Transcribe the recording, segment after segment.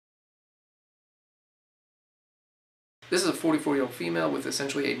This is a 44-year-old female with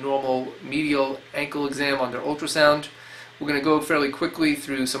essentially a normal medial ankle exam under ultrasound. We're going to go fairly quickly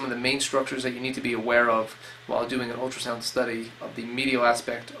through some of the main structures that you need to be aware of while doing an ultrasound study of the medial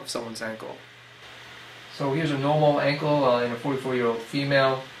aspect of someone's ankle. So here's a normal ankle in a 44-year-old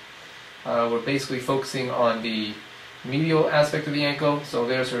female. We're basically focusing on the medial aspect of the ankle. So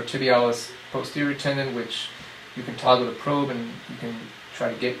there's her tibialis posterior tendon, which you can toggle the probe and you can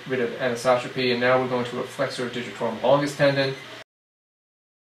try to get rid of anisotropy. And now we're going to her flexor digitorum longus tendon.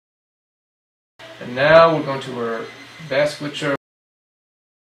 And now we're going to her vasculature.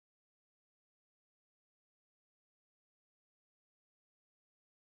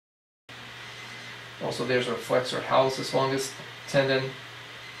 Also there's our flexor hallucis longus tendon.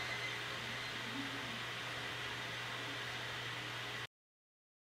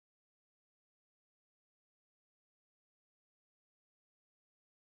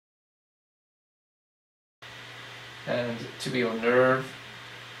 And tibial nerve.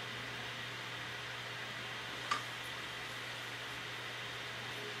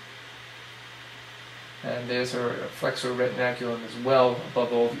 And there's her flexor retinaculum as well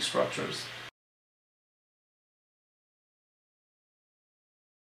above all these structures.